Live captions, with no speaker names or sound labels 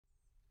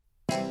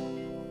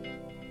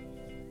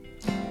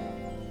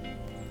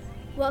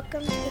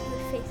Welcome to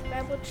the Faith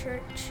Bible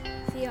Church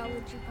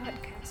Theology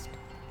Podcast.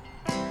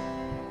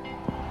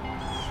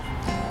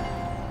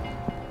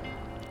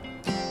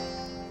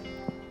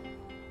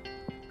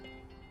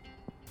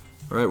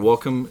 All right,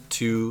 welcome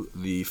to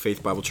the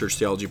Faith Bible Church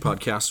Theology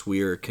Podcast.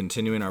 We are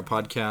continuing our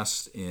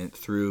podcast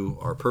through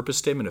our purpose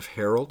statement of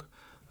Herald.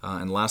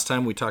 And last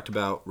time we talked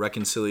about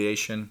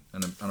reconciliation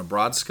on a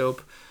broad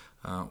scope.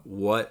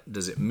 What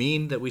does it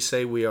mean that we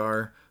say we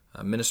are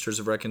ministers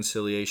of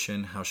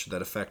reconciliation? How should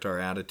that affect our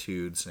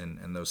attitudes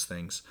and those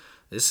things?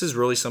 This is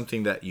really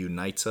something that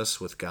unites us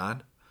with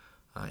God.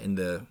 In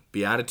the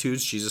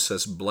Beatitudes, Jesus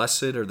says,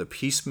 "Blessed are the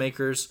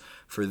peacemakers,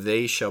 for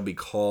they shall be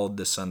called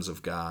the sons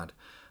of God."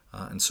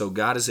 And so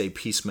God is a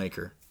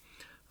peacemaker.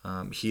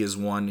 He is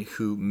one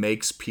who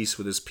makes peace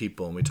with his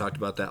people. And we talked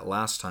about that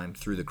last time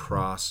through the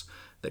cross,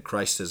 that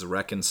Christ has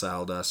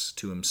reconciled us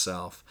to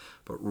himself.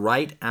 But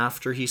right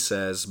after he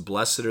says,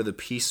 "Blessed are the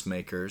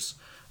peacemakers,"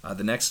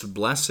 the next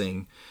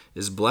blessing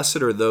is,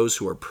 "Blessed are those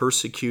who are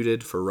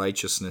persecuted for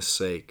righteousness'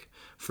 sake,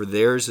 for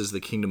theirs is the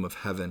kingdom of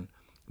heaven.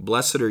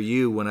 Blessed are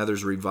you when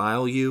others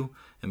revile you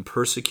and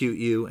persecute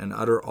you and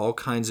utter all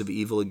kinds of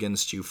evil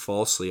against you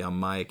falsely on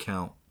my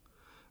account.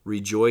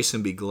 Rejoice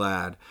and be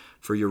glad,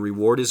 for your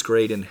reward is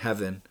great in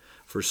heaven,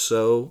 for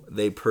so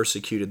they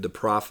persecuted the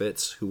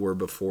prophets who were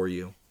before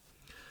you."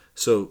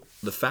 So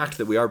the fact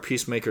that we are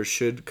peacemakers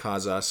should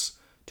cause us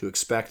to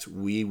expect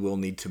we will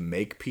need to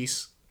make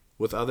peace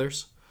with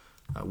others.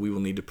 We will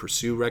need to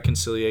pursue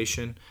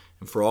reconciliation.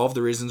 And for all of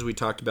the reasons we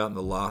talked about in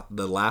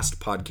the last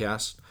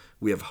podcast,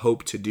 we have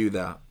hope to do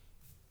that.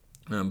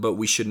 But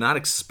we should not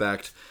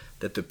expect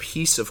that the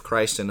peace of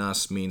Christ in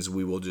us means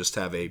we will just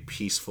have a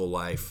peaceful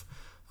life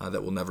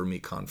that will never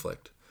meet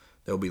conflict.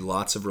 There will be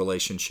lots of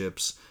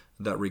relationships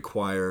that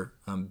require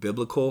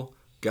biblical,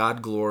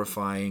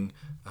 God-glorifying,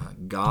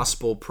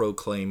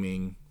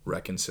 gospel-proclaiming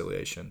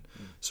reconciliation.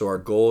 So our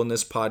goal in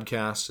this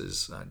podcast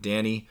is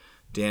Danny,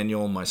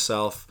 Daniel,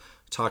 myself,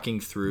 talking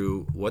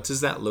through what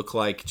does that look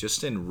like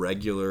just in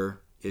regular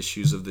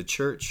issues of the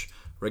church,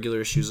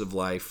 regular issues of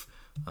life,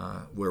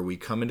 where we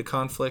come into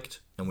conflict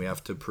and we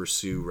have to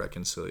pursue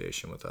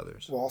reconciliation with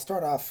others. Well, I'll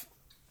start off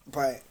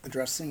by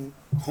addressing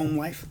home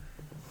life.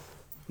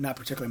 Not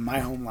particularly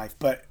my home life,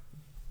 but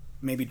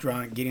maybe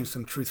getting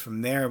some truth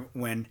from there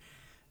when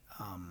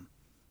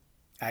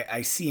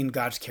I see in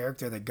God's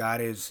character that God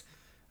is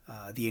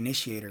the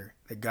initiator,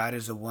 that God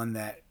is the one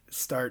that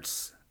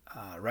starts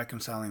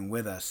reconciling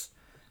with us,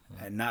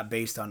 and not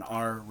based on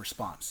our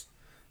response.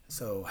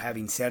 So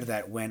having said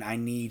that, when I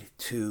need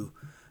to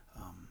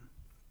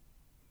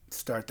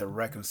start the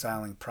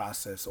reconciling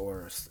process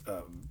or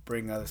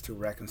bring others to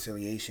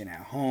reconciliation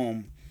at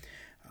home,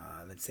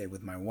 let's say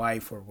with my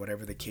wife or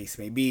whatever the case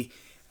may be,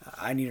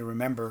 I need to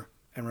remember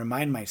and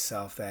remind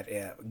myself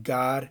that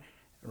God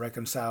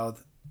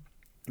reconciled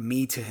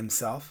me to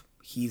himself.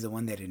 He's the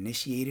one that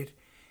initiated,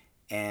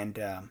 and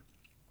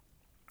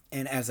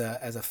as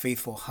a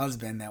faithful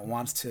husband that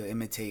wants to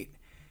imitate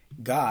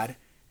God,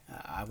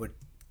 I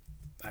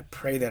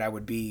pray that I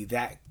would be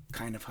that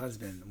kind of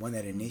husband, one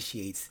that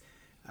initiates,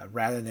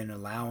 rather than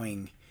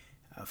allowing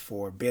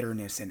for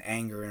bitterness and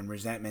anger and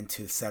resentment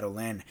to settle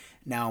in.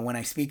 Now, when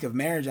I speak of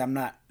marriage, I'm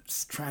not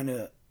trying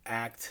to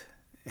act,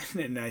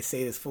 and I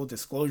say this full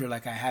disclosure,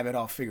 like I have it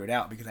all figured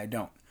out, because I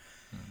don't.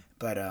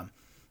 But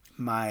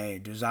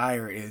my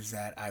desire is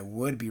that I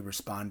would be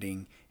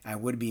responding, I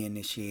would be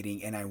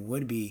initiating, and I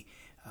would be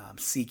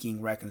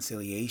seeking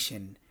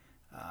reconciliation,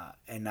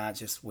 and not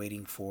just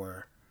waiting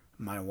for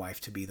my wife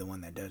to be the one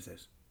that does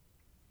this.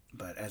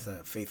 But as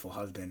a faithful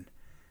husband,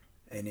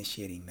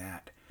 initiating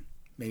that.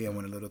 Maybe I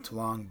went a little too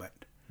long,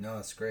 but... No,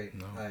 that's great.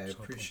 I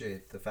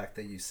appreciate the fact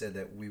that you said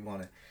that we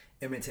want to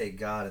imitate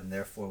God, and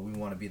therefore we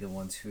want to be the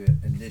ones who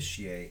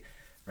initiate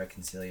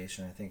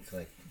reconciliation. I think,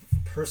 like,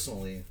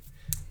 personally,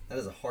 that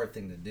is a hard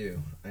thing to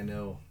do. I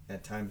know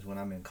at times when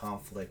I'm in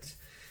conflict,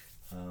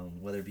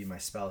 whether it be my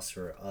spouse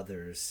or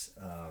others,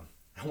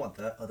 I want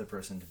that other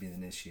person to be the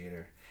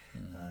initiator,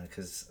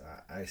 because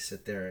I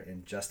sit there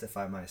and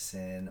justify my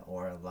sin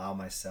or allow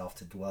myself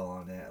to dwell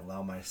on it,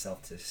 allow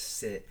myself to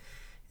sit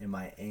in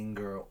my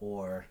anger,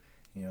 or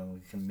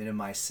we can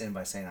minimize sin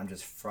by saying I'm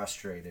just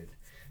frustrated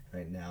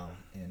right now.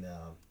 And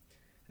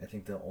I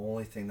think the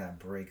only thing that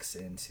breaks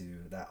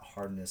into that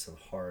hardness of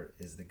heart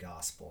is the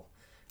gospel,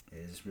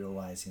 is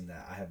realizing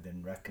that I have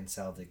been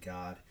reconciled to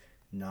God,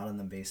 not on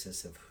the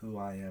basis of who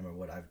I am or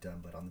what I've done,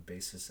 but on the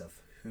basis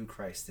of who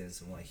Christ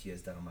is and what he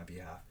has done on my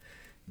behalf.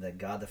 That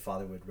God the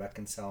Father would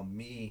reconcile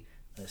me,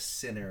 a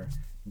sinner,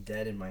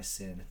 dead in my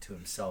sin, to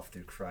himself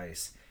through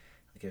Christ.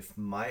 Like, if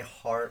my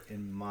heart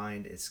and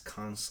mind is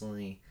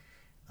constantly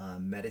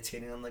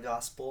meditating on the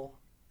gospel,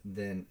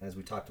 then, as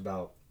we talked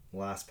about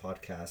last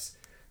podcast,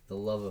 the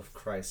love of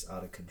Christ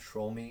ought to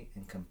control me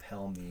and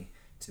compel me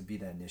to be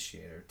the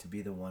initiator, to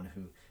be the one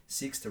who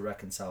seeks to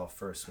reconcile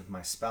first with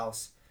my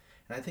spouse.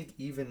 And I think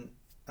even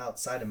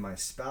outside of my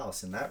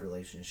spouse in that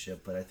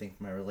relationship, but I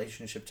think my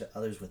relationship to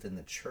others within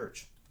the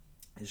church,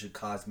 it should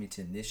cause me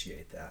to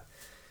initiate that.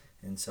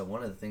 And so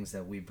one of the things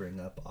that we bring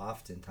up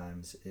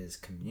oftentimes is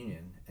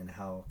communion, and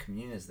how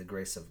communion is the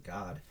grace of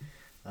God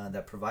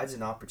that provides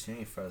an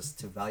opportunity for us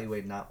to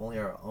evaluate not only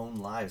our own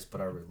lives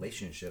but our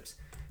relationships,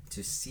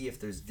 to see if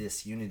there's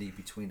disunity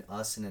between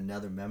us and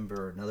another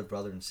member, another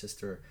brother and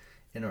sister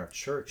in our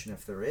church. And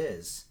if there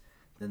is,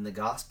 then the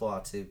gospel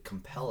ought to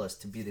compel us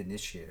to be the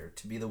initiator,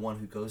 to be the one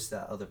who goes to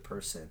that other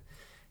person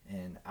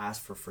and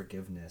asks for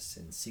forgiveness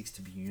and seeks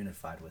to be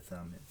unified with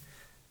them.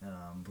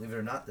 And believe it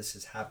or not, this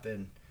has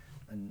happened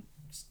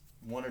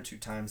one or two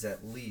times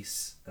at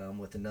least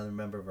with another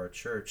member of our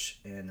church,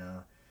 and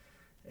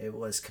it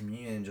was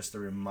communion, just a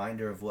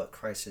reminder of what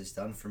Christ has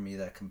done for me,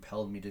 that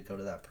compelled me to go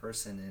to that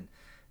person.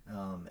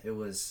 And it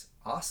was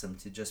awesome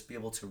to just be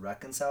able to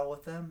reconcile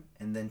with them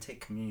and then take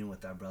communion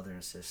with that brother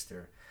and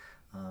sister,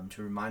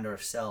 to remind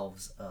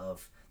ourselves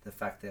of the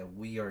fact that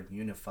we are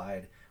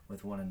unified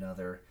with one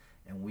another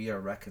and we are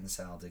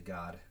reconciled to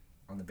God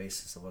on the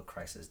basis of what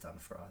Christ has done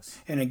for us.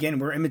 And again,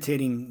 we're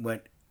imitating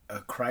what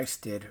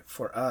Christ did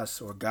for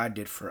us, or God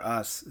did for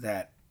us,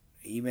 that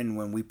even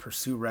when we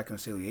pursue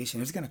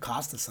reconciliation, it's going to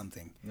cost us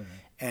something. Mm-hmm.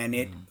 And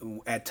it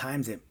at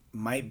times it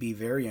might be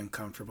very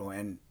uncomfortable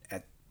and,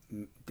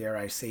 dare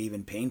I say,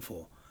 even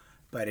painful,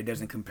 but it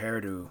doesn't compare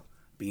to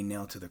being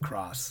nailed to the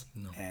cross.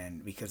 No.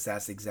 And because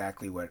that's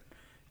exactly what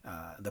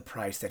the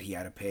price that he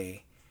had to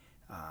pay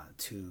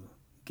to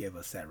give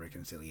us that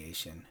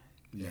reconciliation,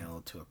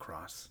 nailed to a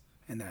cross.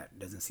 And that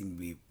doesn't seem to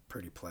be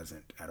pretty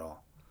pleasant at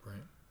all. Right.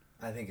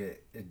 I think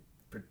it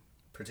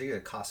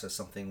particularly costs us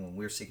something when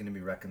we're seeking to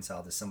be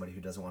reconciled to somebody who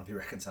doesn't want to be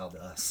reconciled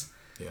to us.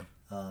 Yeah.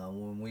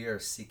 When we are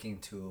seeking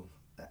to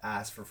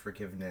ask for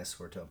forgiveness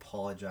or to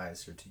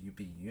apologize or to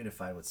be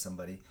unified with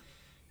somebody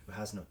who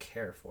has no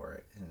care for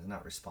it and is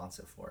not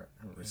responsive for it,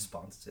 and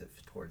responsive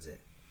towards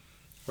it.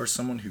 Or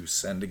someone who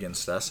sinned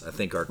against us. I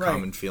think our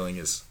common feeling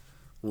is,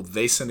 well,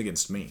 they sinned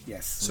against me.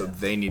 Yes. So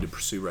they need to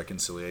pursue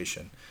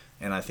reconciliation.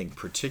 And I think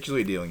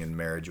particularly dealing in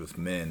marriage with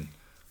men,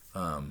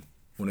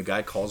 when a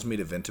guy calls me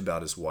to vent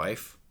about his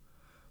wife,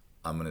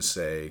 I'm going to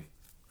say,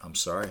 I'm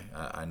sorry,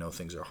 I know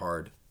things are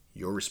hard.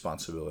 Your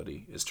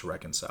responsibility is to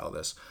reconcile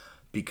this.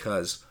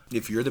 Because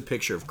if you're the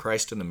picture of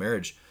Christ in the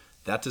marriage,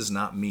 that does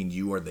not mean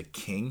you are the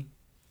king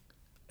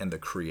and the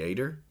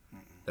creator.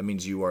 That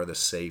means you are the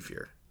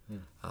savior.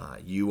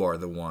 You are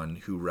the one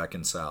who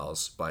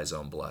reconciles by his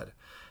own blood.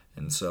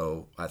 And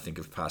so I think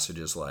of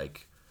passages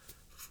like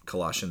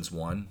Colossians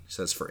 1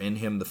 says, for in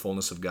him the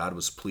fullness of God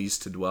was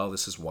pleased to dwell.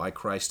 This is why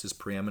Christ is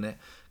preeminent,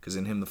 because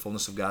in him the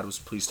fullness of God was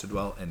pleased to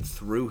dwell, and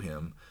through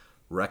him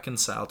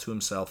reconcile to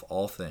himself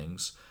all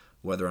things,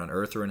 whether on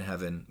earth or in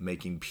heaven,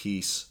 making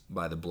peace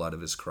by the blood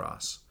of his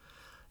cross.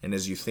 And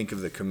as you think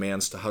of the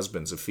commands to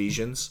husbands,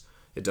 Ephesians,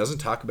 it doesn't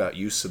talk about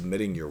you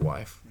submitting your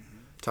wife.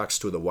 It talks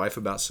to the wife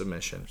about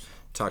submission.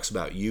 It talks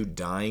about you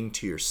dying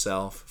to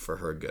yourself for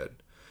her good.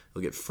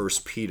 Look at 1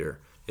 Peter.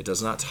 It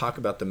does not talk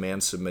about the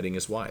man submitting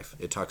his wife.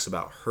 It talks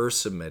about her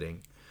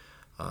submitting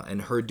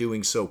and her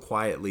doing so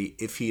quietly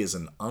if he is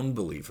an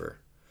unbeliever,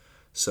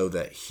 so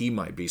that he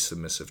might be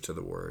submissive to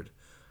the word.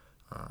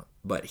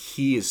 But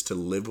he is to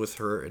live with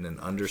her in an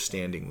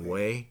understanding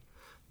way,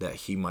 that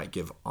he might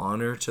give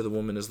honor to the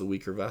woman as the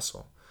weaker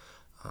vessel.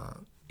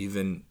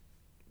 Even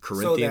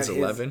Corinthians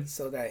 11.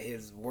 So that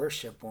his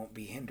worship won't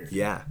be hindered.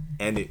 Yeah,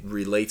 and it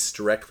relates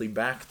directly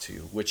back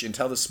to, which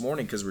until this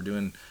morning, because we're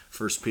doing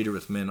 1 Peter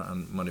with men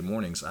on Monday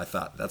mornings, I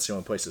thought that's the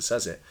only place it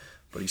says it.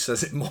 But he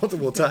says it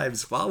multiple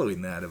times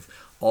following that, of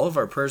all of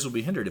our prayers will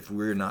be hindered if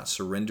we're not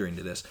surrendering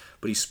to this.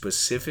 But he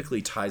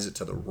specifically ties it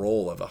to the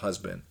role of a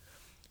husband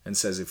and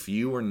says, if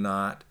you are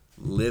not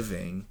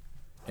living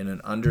in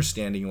an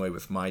understanding way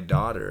with my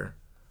daughter,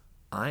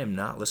 I am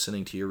not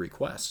listening to your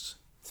requests.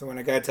 So when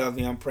a guy tells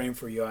me I'm praying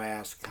for you, I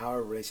ask, how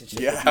our relationship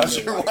is. Yeah, how's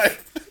your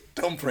wife?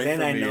 Don't pray for me.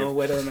 Then I know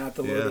whether or not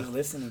the Lord is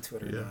listening to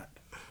it or not.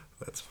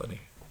 That's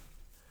funny.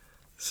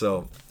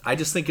 So I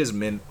just think as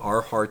men,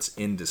 our hearts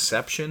in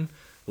deception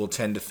will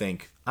tend to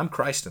think, I'm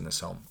Christ in this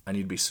home. I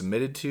need to be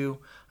submitted to.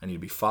 I need to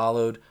be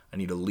followed. I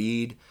need to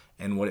lead.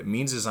 And what it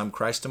means is I'm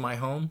Christ in my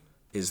home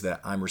is that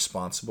I'm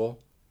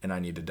responsible and I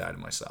need to die to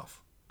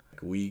myself.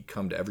 We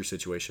come to every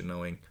situation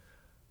knowing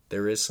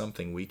there is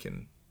something we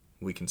can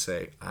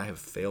say, I have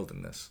failed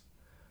in this,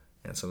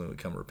 and something we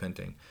come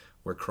repenting,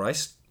 where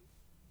Christ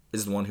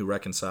is the one who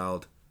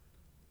reconciled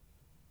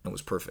and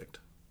was perfect.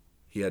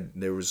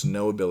 There was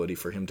no ability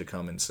for him to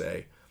come and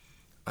say,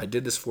 I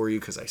did this for you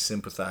because I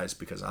sympathize,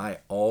 because I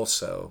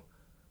also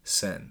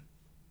sin.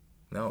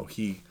 No,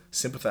 he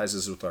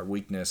sympathizes with our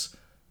weakness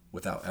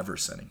without ever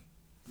sinning.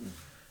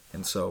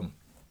 And so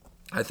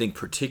I think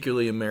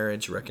particularly in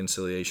marriage,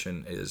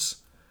 reconciliation is,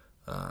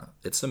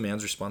 it's the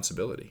man's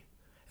responsibility.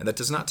 And that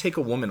does not take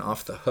a woman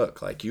off the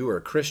hook. Like, you are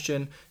a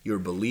Christian, you're a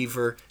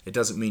believer. It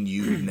doesn't mean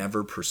you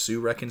never pursue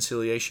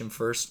reconciliation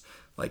first.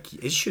 Like,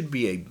 it should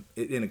be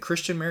in a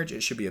Christian marriage,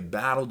 it should be a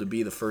battle to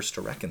be the first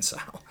to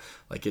reconcile.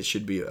 Like, it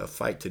should be a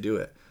fight to do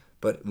it.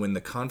 But when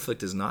the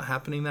conflict is not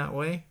happening that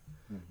way,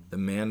 the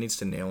man needs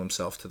to nail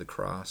himself to the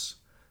cross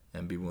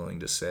and be willing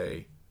to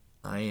say,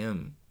 I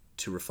am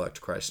to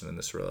reflect Christ in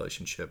this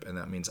relationship, and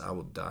that means I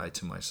will die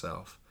to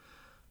myself.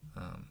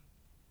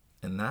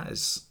 And that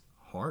is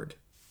hard.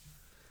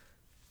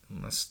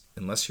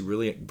 Unless you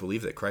really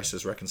believe that Christ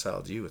has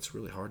reconciled you, it's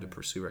really hard to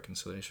pursue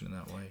reconciliation in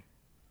that way.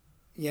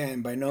 Yeah,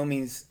 and by no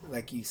means,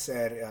 like you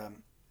said,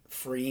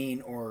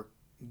 freeing or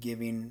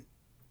giving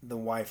the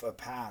wife a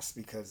pass,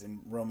 because in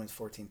Romans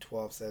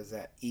 14:12 says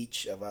that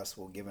each of us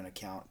will give an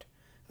account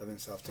of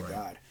himself to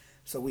God.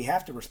 So we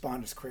have to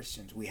respond as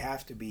Christians. We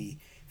have to be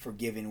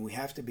forgiving. We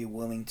have to be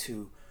willing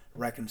to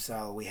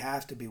reconcile. We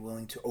have to be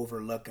willing to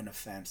overlook an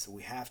offense.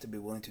 We have to be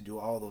willing to do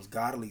all those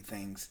godly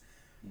things.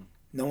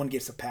 No one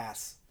gets a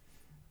pass.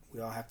 We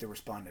all have to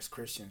respond as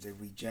Christians if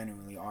we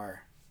genuinely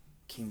are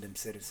kingdom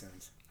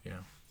citizens.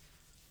 Yeah.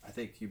 I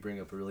think you bring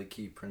up a really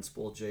key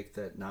principle, Jake,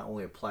 that not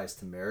only applies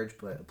to marriage,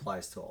 but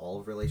applies to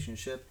all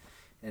relationship.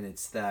 And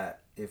it's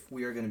that if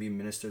we are going to be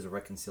ministers of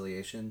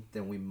reconciliation,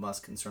 then we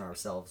must concern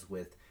ourselves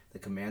with the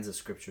commands of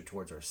Scripture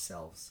towards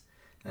ourselves.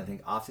 And I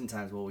think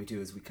oftentimes what we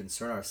do is we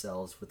concern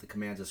ourselves with the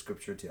commands of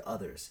Scripture to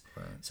others.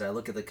 Right. So I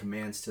look at the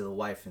commands to the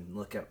wife and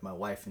look at my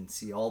wife and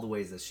see all the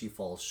ways that she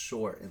falls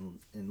short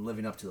in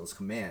living up to those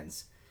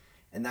commands.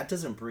 And that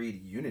doesn't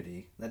breed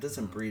unity. That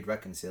doesn't breed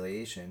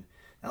reconciliation.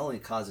 That only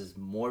causes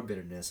more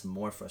bitterness,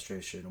 more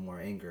frustration, and more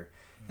anger.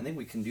 I think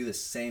we can do the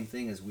same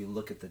thing as we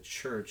look at the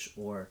church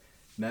or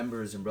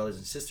members and brothers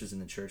and sisters in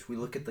the church. We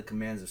look at the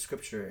commands of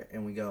Scripture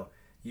and we go,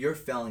 you're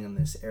failing in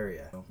this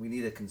area. We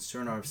need to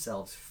concern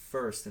ourselves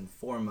first and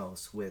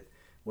foremost with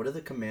what are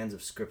the commands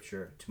of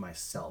Scripture to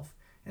myself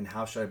and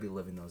how should I be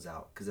living those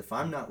out? Because if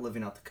I'm not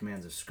living out the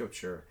commands of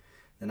Scripture,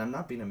 then I'm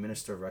not being a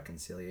minister of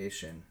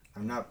reconciliation.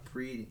 I'm not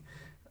bringing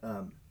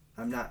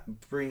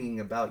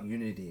about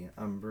unity.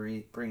 I'm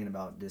bringing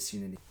about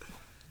disunity.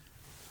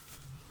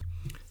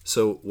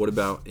 So what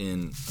about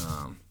in,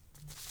 I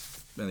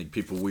think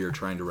people we are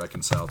trying to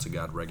reconcile to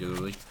God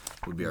regularly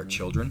would be our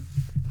children.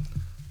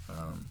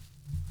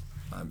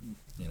 I'm,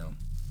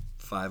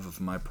 5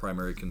 of my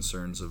primary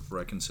concerns of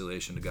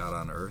reconciliation to God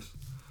on earth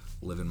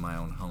live in my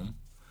own home.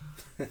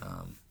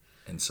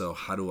 And so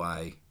how do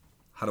I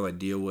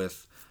deal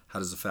with, how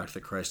does the fact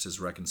that Christ has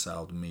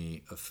reconciled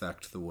me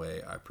affect the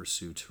way I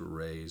pursue to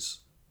raise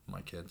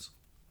my kids?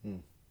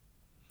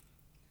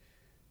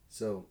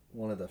 So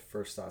one of the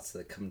first thoughts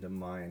that come to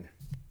mind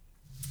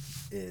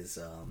is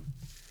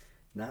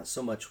not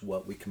so much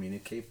what we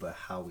communicate, but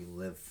how we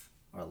live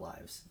our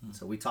lives.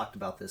 So we talked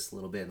about this a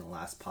little bit in the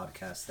last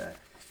podcast, that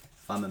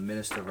if I'm a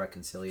minister of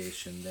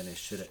reconciliation, then it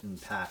should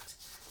impact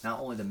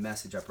not only the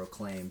message I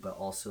proclaim, but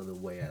also the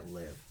way I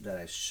live. That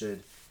I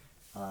should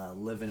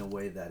live in a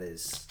way that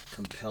is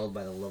compelled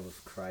by the love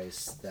of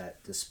Christ,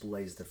 that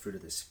displays the fruit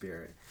of the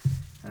Spirit.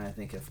 And I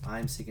think if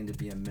I'm seeking to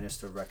be a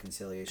minister of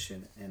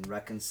reconciliation and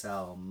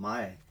reconcile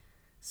my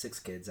 6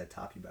 kids, I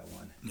top you by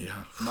 1.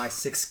 Yeah. My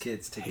 6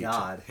 kids to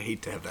God. I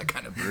hate to have that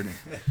kind of burden.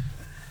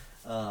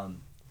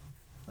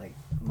 Like,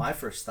 my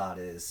first thought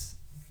is,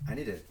 I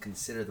need to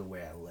consider the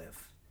way I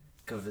live.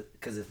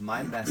 Because if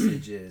my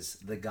message is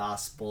the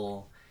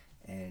gospel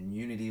and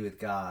unity with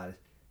God,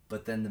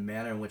 but then the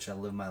manner in which I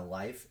live my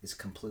life is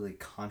completely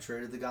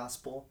contrary to the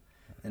gospel,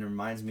 and it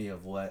reminds me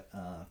of what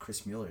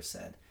Chris Mueller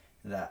said,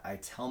 that I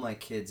tell my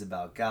kids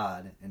about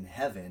God and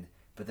heaven,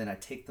 but then I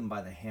take them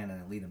by the hand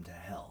and I lead them to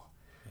hell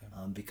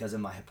because of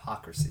my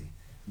hypocrisy.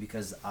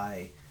 Because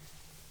I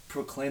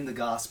proclaim the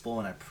gospel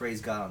and I praise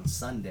God on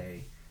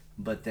Sunday,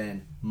 but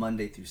then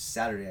Monday through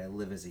Saturday I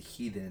live as a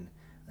heathen,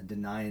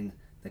 denying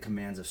the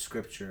commands of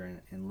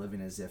Scripture and living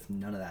as if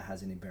none of that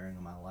has any bearing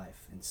on my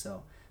life. And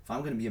so if I'm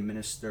going to be a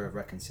minister of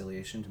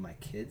reconciliation to my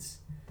kids,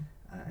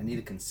 I need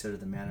to consider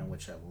the manner in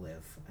which I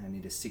live. I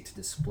need to seek to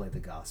display the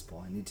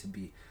gospel. I need to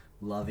be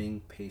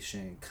loving,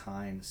 patient,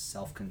 kind,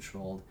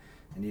 self-controlled.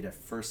 I need to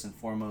first and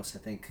foremost, I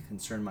think,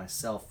 concern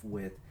myself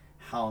with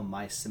how am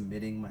I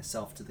submitting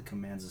myself to the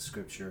commands of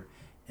Scripture?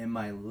 Am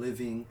I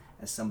living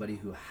as somebody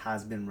who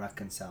has been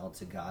reconciled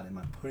to God? Am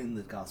I putting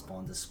the gospel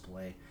on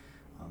display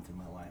through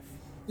my life?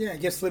 Yeah, I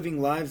guess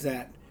living lives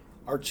that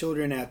our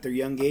children at their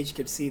young age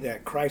could see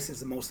that Christ is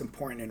the most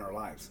important in our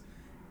lives.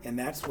 And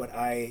that's what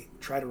I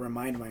try to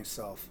remind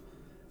myself.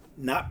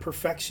 Not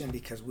perfection,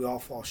 because we all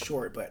fall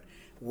short, but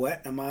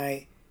what am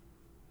I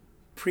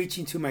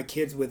preaching to my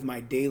kids with my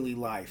daily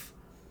life,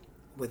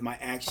 with my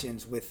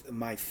actions, with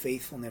my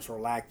faithfulness or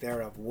lack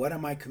thereof? What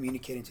am I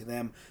communicating to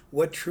them?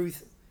 What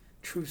truth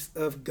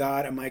of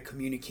God am I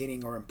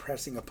communicating or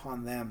impressing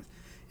upon them?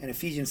 And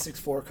Ephesians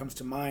 6:4 comes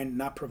to mind,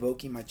 not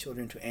provoking my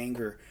children to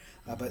anger,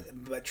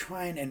 but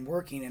trying and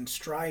working and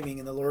striving.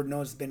 And the Lord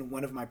knows it's been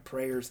one of my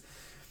prayers.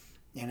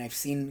 And I've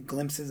seen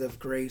glimpses of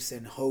grace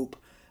and hope,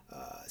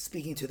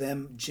 speaking to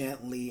them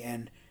gently.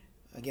 And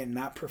again,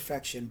 not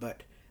perfection,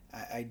 but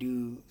I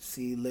do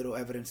see little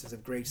evidences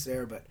of grace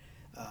there, but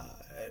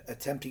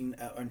attempting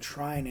and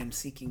trying and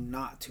seeking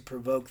not to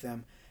provoke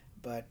them,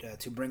 but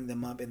to bring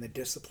them up in the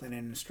discipline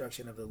and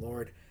instruction of the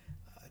Lord,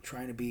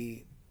 trying to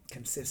be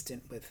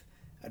consistent with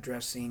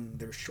addressing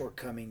their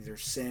shortcomings, their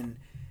sin,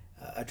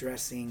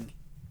 addressing,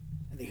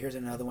 here's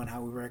another one,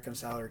 how we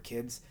reconcile our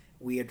kids.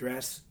 we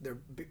address their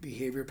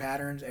behavior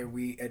patterns and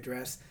we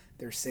address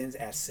their sins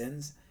as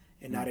sins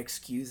and not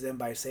excuse them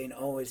by saying,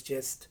 oh, it's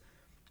just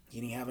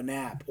he didn't have a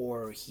nap,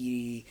 or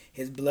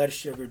his blood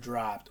sugar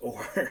dropped,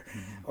 or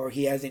or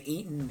he hasn't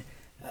eaten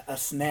a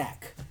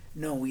snack.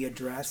 No, we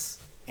address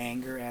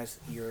anger as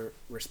you're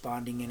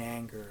responding in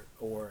anger,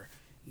 or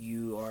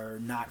you are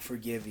not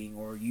forgiving,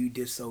 or you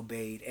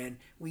disobeyed. And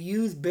we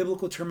use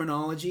biblical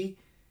terminology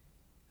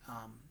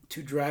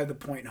to drive the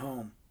point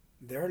home.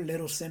 They're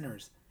little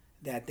sinners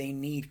that they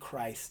need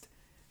Christ.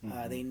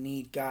 They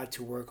need God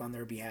to work on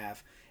their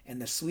behalf.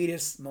 And the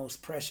sweetest,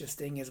 most precious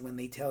thing is when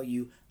they tell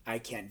you, I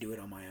can't do it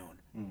on my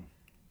own.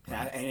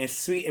 And it's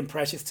sweet and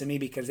precious to me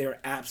because they're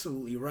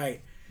absolutely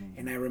right.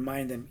 And I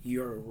remind them,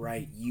 you're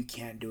right. You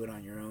can't do it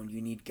on your own.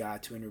 You need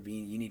God to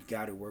intervene. You need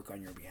God to work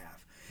on your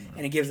behalf.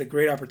 And it gives a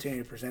great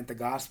opportunity to present the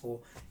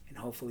gospel, and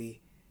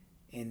hopefully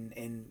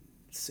in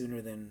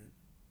sooner than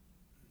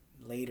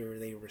later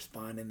they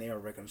respond and they are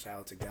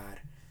reconciled to God.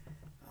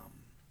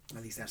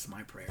 At least that's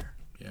my prayer.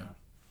 Yeah.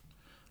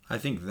 I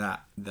think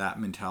that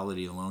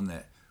mentality alone,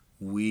 that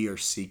we are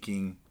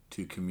seeking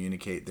to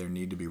communicate their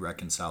need to be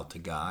reconciled to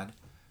God,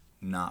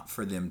 not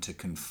for them to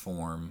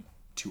conform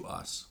to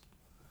us.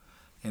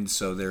 And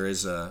so there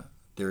is a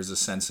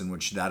sense in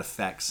which that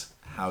affects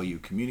how you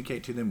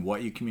communicate to them,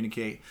 what you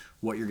communicate,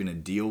 what you're going to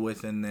deal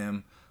with in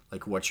them,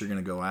 like what you're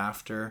going to go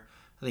after.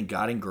 I think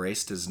God in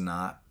grace does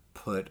not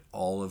put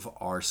all of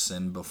our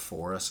sin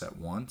before us at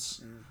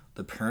once.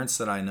 The parents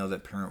that I know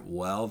that parent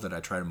well, that I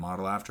try to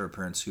model after, are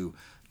parents who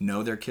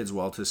know their kids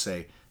well, to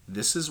say,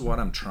 this is what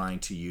I'm trying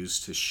to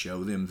use to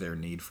show them their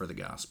need for the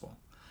gospel.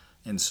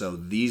 And so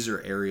these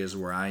are areas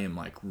where I am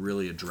like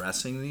really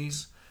addressing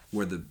these,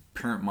 where the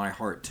parent my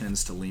heart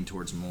tends to lean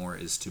towards more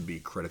is to be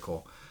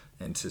critical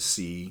and to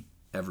see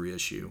every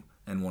issue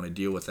and want to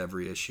deal with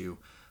every issue,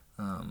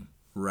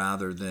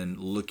 rather than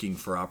looking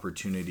for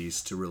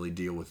opportunities to really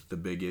deal with the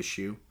big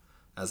issue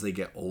as they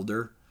get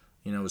older.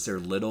 As they're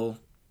little,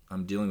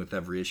 I'm dealing with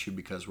every issue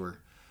because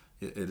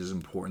it is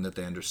important that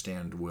they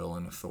understand will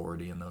and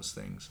authority and those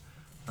things,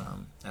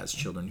 as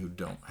children who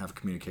don't have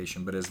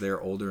communication. But as they're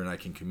older and I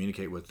can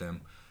communicate with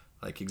them,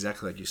 like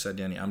exactly like you said,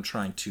 Danny, I'm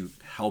trying to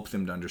help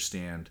them to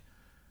understand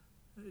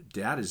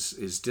Dad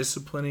is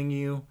disciplining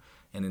you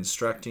and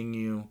instructing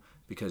you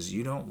because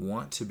you don't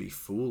want to be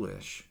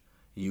foolish.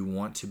 You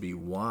want to be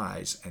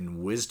wise,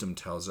 and wisdom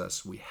tells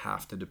us we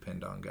have to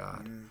depend on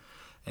God.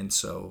 And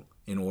so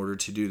in order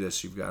to do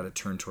this, you've got to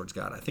turn towards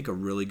God. I think a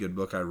really good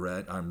book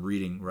I'm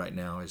reading right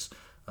now is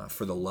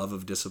For the Love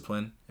of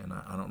Discipline. And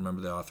I don't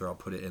remember the author. I'll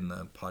put it in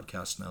the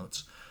podcast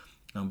notes.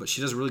 But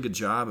she does a really good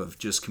job of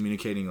just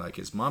communicating, like,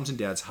 as moms and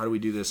dads, how do we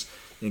do this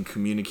in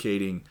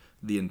communicating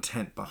the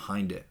intent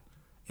behind it?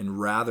 And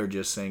rather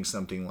just saying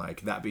something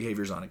like, that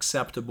behavior is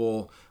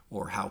unacceptable,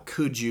 or how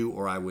could you,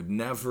 or I would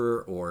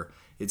never, or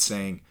it's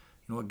saying,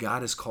 you know what,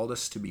 God has called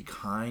us to be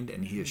kind,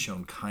 and he has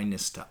shown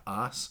kindness to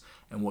us,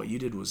 and what you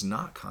did was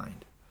not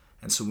kind.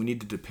 And so we need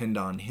to depend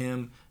on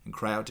him and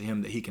cry out to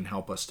him that he can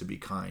help us to be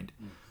kind.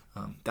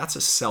 That's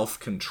a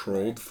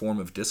self-controlled form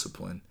of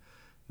discipline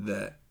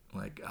that,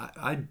 like,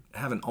 I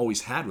haven't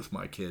always had with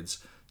my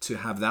kids, to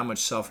have that much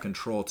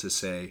self-control to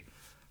say,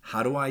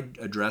 how do I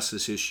address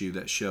this issue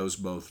that shows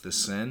both the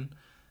sin,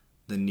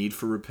 the need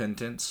for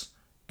repentance,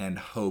 and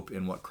hope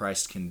in what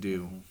Christ can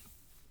do?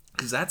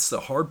 Because that's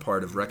the hard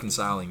part of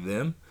reconciling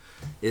them,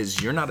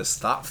 is you're not as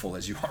thoughtful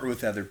as you are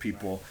with other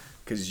people,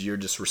 because you're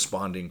just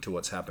responding to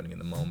what's happening in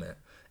the moment.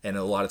 And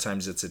a lot of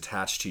times it's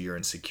attached to your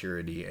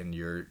insecurity and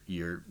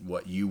your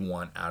what you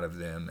want out of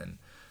them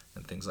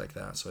and things like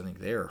that. So I think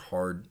they are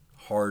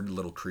hard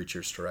little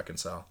creatures to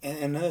reconcile. And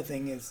another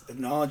thing is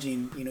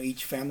acknowledging,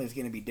 each family is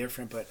going to be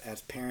different, but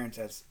as parents,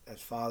 as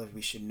fathers,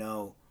 we should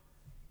know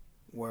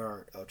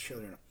where our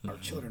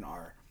children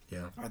are.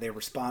 Yeah. Are they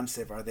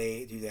responsive? Do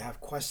they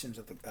have questions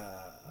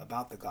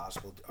about the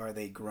gospel? Are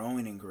they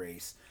growing in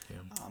grace?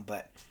 Yeah.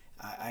 But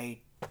I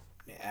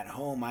at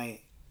home, I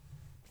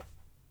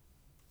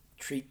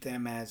treat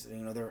them as,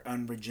 they're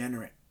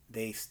unregenerate.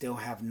 They still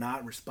have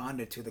not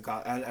responded to the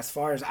God, as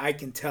far as I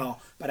can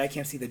tell, but I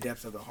can't see the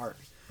depths of the heart.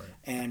 Right.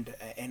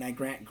 And I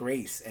grant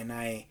grace, and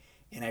I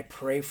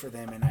pray for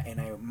them,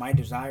 and my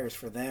desires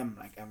for them,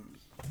 like I'm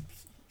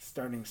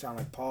starting to sound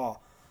like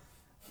Paul,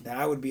 that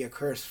I would be a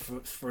curse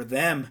for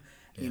them,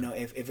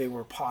 if it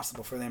were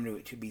possible for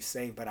them to be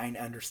saved. But I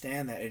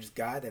understand that it's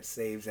God that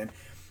saves, and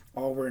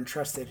all we're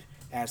entrusted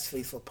as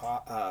faithful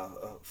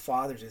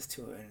fathers is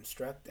to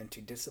instruct and to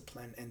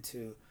discipline and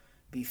to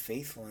be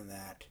faithful in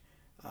that.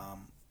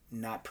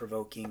 Not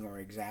provoking or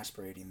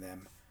exasperating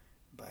them,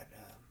 but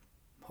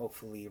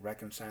hopefully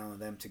reconciling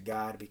them to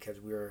God, because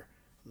we're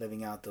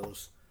living out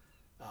those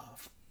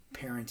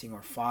parenting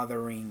or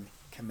fathering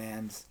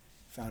commands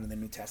found in the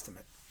New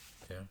Testament.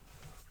 Yeah.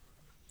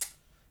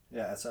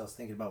 Yeah, as I was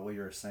thinking about what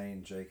you were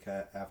saying, Jake,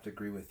 I have to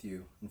agree with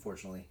you,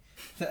 unfortunately.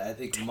 I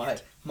think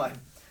my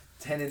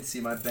tendency,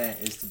 my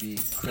bent, is to be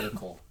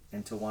critical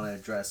and to want to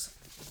address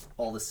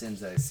all the sins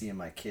that I see in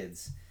my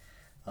kids.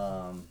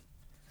 I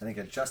think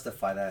I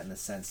justify that in the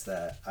sense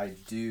that I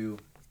do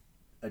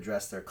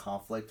address their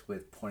conflict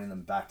with pointing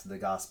them back to the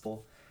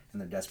gospel and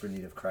their desperate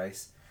need of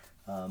Christ.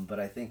 But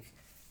I think,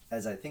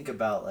 as I think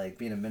about like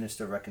being a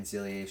minister of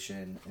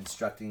reconciliation,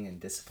 instructing and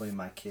disciplining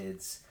my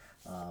kids,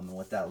 and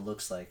what that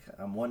looks like,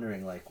 I'm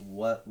wondering like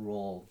what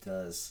role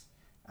does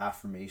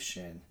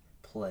affirmation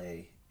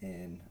play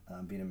in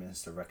being a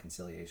minister of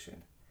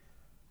reconciliation?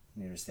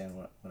 You understand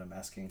what I'm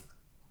asking?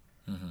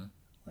 Mm-hmm.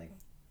 Like,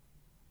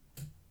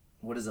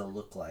 what does it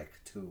look like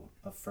to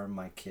affirm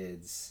my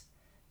kids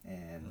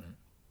and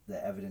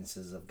the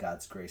evidences of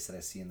God's grace that I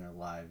see in their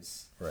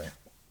lives? Right.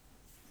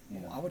 You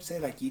know, I would say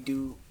like you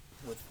do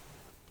with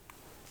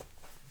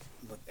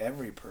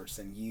every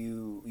person.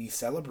 You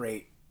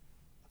celebrate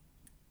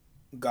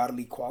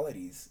godly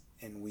qualities,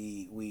 and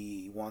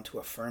we want to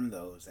affirm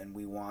those, and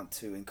we want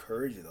to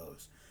encourage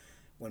those.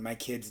 When my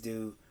kids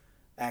do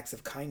acts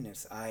of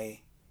kindness, I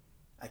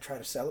try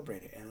to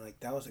celebrate it, and like,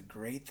 that was a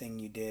great thing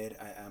you did.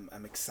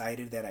 I'm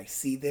excited that I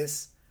see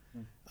this.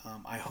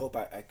 I hope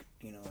I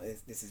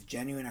this is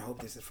genuine. I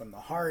hope this is from the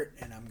heart,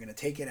 and I'm gonna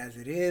take it as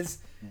it is,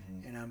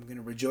 and I'm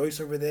gonna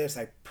rejoice over this.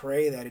 I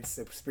pray that it's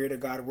the Spirit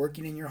of God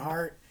working in your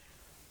heart,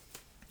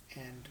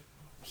 and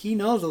He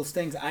knows those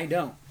things. I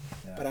don't,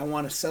 but I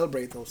want to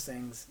celebrate those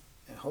things,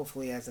 and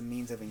hopefully as a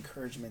means of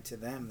encouragement to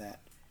them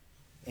that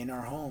in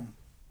our home,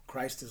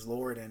 Christ is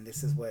Lord, and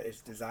this is what is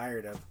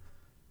desired of.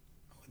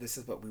 This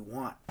is what we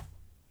want.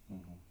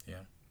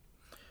 Yeah.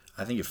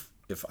 I think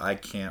if I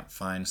can't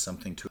find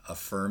something to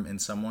affirm in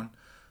someone,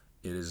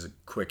 it is a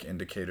quick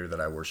indicator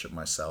that I worship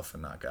myself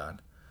and not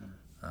God.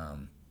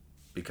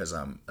 Because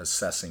I'm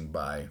assessing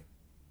by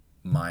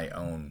my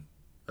own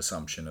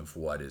assumption of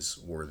what is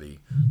worthy,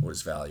 what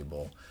is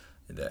valuable.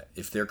 That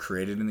if they're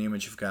created in the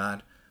image of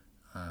God,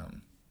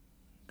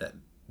 that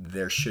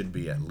there should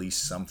be at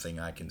least something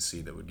I can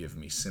see that would give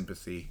me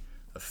sympathy,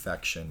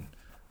 affection,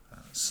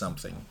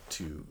 something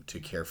to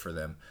care for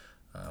them.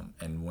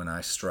 And when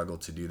I struggle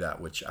to do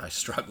that, which I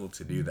struggle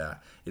to do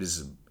that, it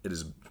is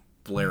a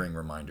blaring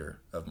reminder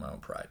of my own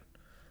pride.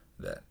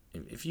 That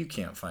if you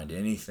can't find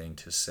anything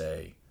to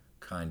say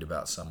kind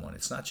about someone,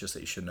 it's not just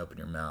that you shouldn't open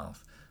your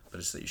mouth, but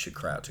it's that you should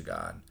cry out to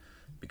God,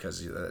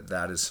 because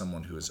that is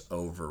someone who is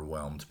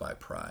overwhelmed by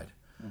pride,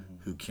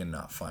 who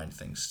cannot find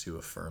things to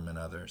affirm in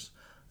others.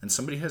 And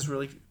somebody has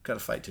really got to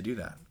fight to do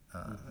that.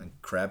 And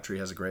Crabtree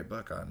has a great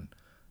book on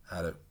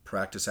how to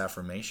practice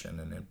affirmation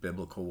in a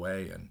biblical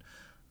way. And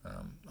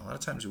a lot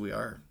of times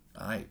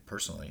I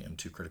personally am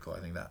too critical. I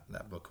think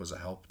that book was a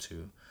help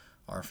to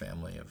our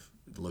family of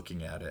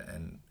looking at it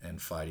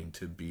and fighting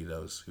to be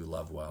those who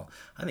love well.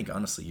 I think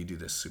honestly you do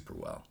this super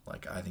well.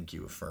 Like, I think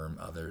you affirm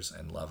others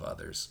and love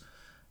others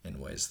in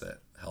ways that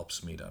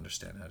helps me to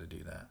understand how to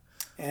do that.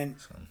 And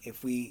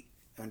if we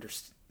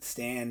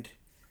understand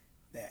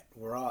that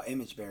we're all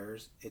image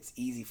bearers, it's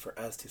easy for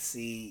us to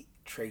see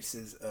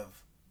traces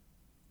of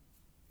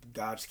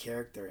God's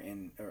character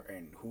and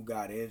who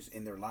God is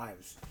in their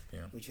lives.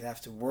 Yeah. We just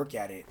have to work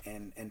at it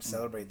and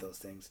celebrate those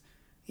things.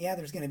 Yeah,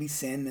 there's going to be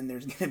sin, and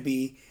there's going to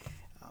be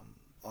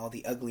all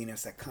the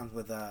ugliness that comes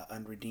with an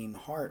unredeemed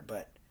heart,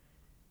 but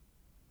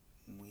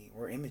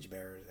we're image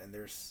bearers, and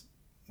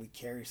we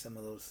carry some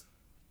of those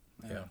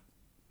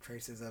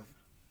traces of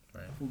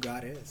who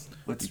God is.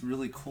 What's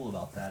really cool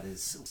about that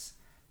is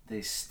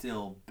they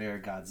still bear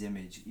God's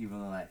image, even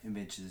though that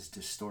image is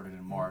distorted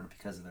and marred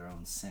because of their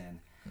own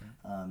sin.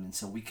 And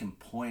so we can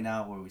point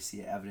out where we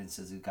see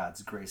evidences of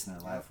God's grace in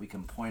their life. We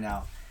can point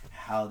out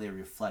how they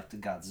reflect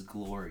God's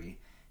glory,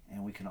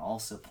 and we can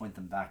also point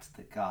them back to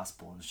the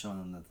gospel and show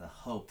them that the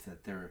hope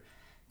that there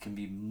can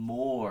be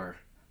more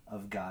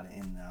of God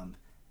in them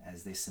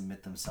as they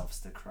submit themselves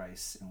to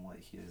Christ and what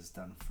He has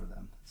done for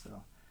them.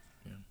 So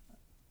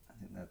I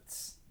think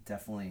that's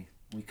definitely,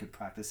 we could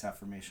practice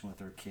affirmation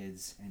with our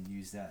kids and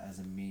use that as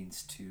a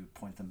means to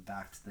point them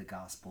back to the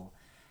gospel,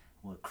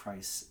 what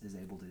Christ is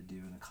able to do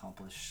and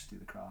accomplish through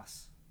the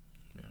cross.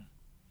 Yeah.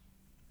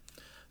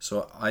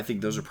 So I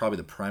think those are probably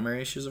the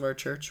primary issues of our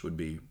church, would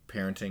be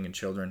parenting and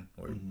children,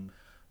 or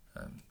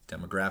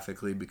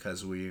demographically,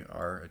 because we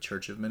are a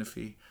church of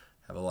Menifee,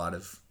 have a lot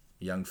of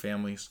young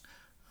families.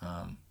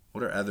 Are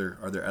there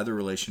other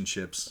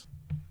relationships,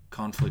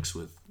 conflicts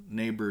with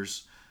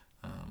neighbors,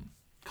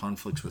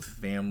 conflicts with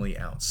family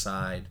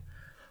outside?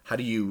 How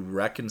do you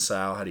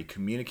reconcile? How do you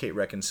communicate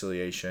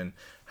reconciliation?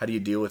 How do you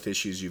deal with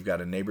issues? You've got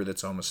a neighbor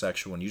that's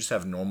homosexual, and you just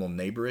have normal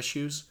neighbor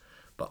issues,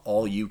 but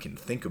all you can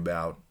think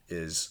about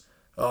is,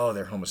 oh,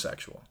 they're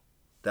homosexual.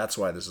 That's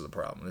why this is a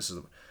problem.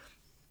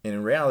 And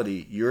in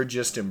reality, you're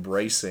just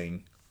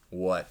embracing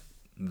what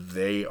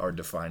they are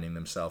defining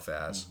themselves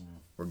as,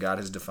 where God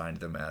has defined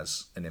them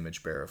as an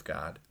image bearer of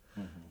God,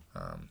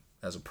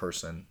 as a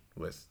person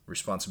with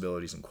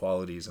responsibilities and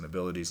qualities and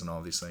abilities and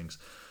all these things.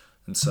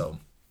 And so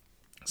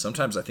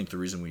sometimes I think the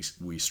reason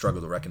we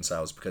struggle to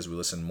reconcile is because we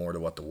listen more to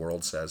what the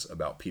world says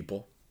about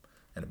people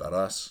and about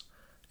us,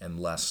 and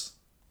less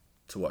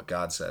to what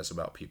God says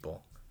about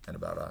people and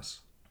about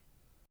us.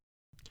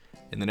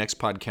 In the next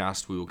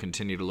podcast, we will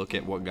continue to look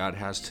at what God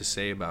has to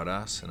say about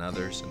us and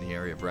others in the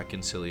area of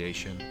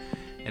reconciliation,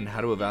 and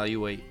how to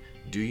evaluate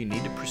do you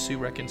need to pursue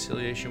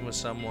reconciliation with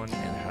someone,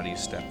 and how do you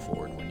step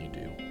forward when